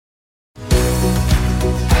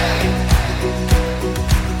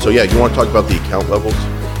So yeah, you want to talk about the account levels?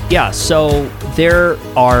 Yeah, so there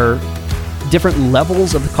are different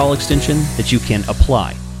levels of the call extension that you can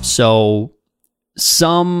apply. So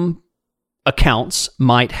some accounts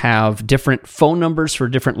might have different phone numbers for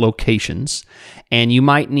different locations, and you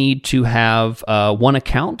might need to have one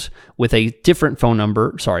account with a different phone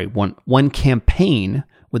number, one campaign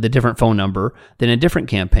with a different phone number than a different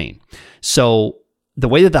campaign. So the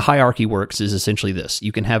way that the hierarchy works is essentially this.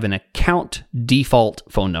 You can have an account default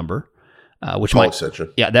phone number, which call might...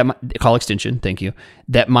 extension. Yeah, call extension, thank you.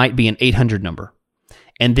 That might be an 800 number.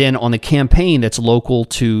 And then on the campaign that's local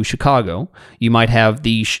to Chicago, you might have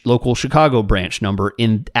the local Chicago branch number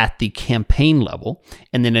at the campaign level.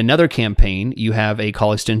 And then another campaign, you have a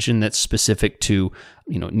call extension that's specific to,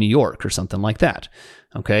 New York or something like that.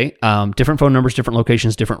 Okay, different phone numbers, different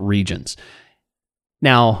locations, different regions.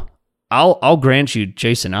 Now, I'll grant you,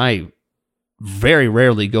 Jason, I very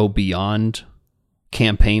rarely go beyond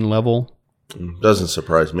campaign level. Doesn't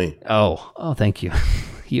surprise me. Oh, thank you.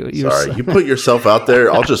 Sorry, you put yourself out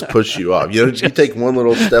there. I'll just push you off. You take one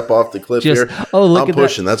little step off the cliff here. Look I'm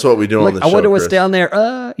pushing. That's what we do on the show. I wonder what's Chris. down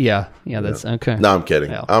there. Yeah, that's okay. No, I'm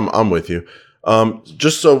kidding. Yeah. I'm with you.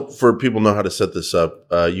 Just so for people know how to set this up,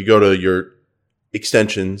 you go to your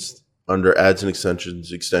extensions under adds and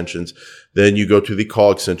extensions. Then you go to the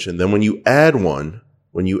call extension. Then when you add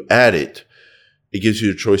it, it gives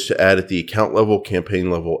you a choice to add at the account level, campaign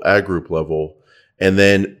level, ad group level, and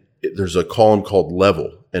then there's a column called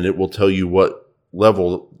level, and it will tell you what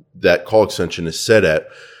level that call extension is set at.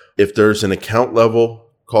 If there's an account level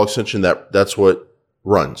call extension, that's what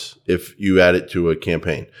runs if you add it to a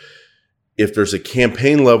campaign. If there's a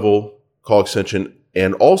campaign level call extension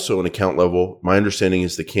and also an account level, my understanding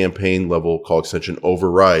is the campaign level call extension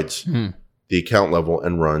overrides the account level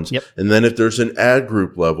and runs. Yep. And then if there's an ad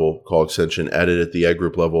group level call extension added at the ad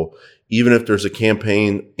group level, even if there's a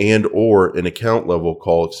campaign and or an account level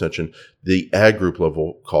call extension, the ad group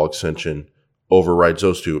level call extension overrides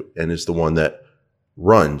those two and is the one that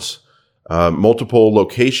runs. Multiple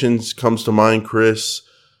locations comes to mind, Chris.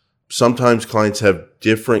 Sometimes clients have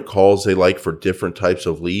different calls they like for different types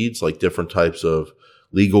of leads, like different types of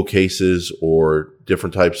legal cases or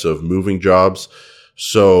different types of moving jobs.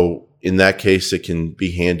 So in that case, it can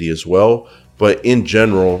be handy as well. But in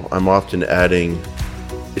general, I'm often adding...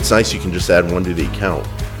 It's nice you can just add one to the account,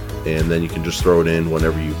 and then you can just throw it in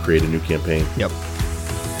whenever you create a new campaign. Yep.